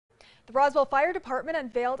The Roswell Fire Department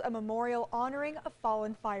unveiled a memorial honoring a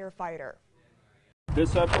fallen firefighter.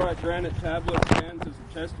 This upright granite tablet stands as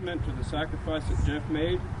a testament to the sacrifice that Jeff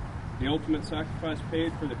made, the ultimate sacrifice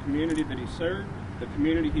paid for the community that he served, the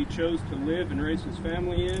community he chose to live and raise his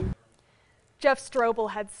family in. Jeff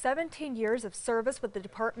Strobel had 17 years of service with the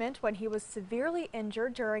department when he was severely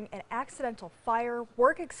injured during an accidental fire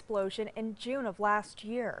work explosion in June of last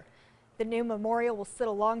year. The new memorial will sit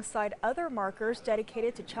alongside other markers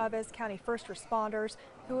dedicated to Chavez County first responders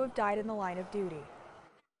who have died in the line of duty.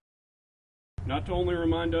 Not to only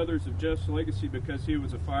remind others of Jeff's legacy because he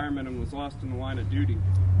was a fireman and was lost in the line of duty,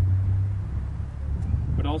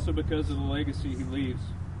 but also because of the legacy he leaves,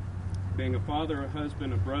 being a father, a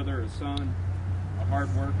husband, a brother, a son, a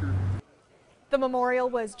hard worker. The memorial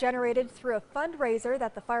was generated through a fundraiser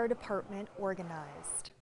that the fire department organized.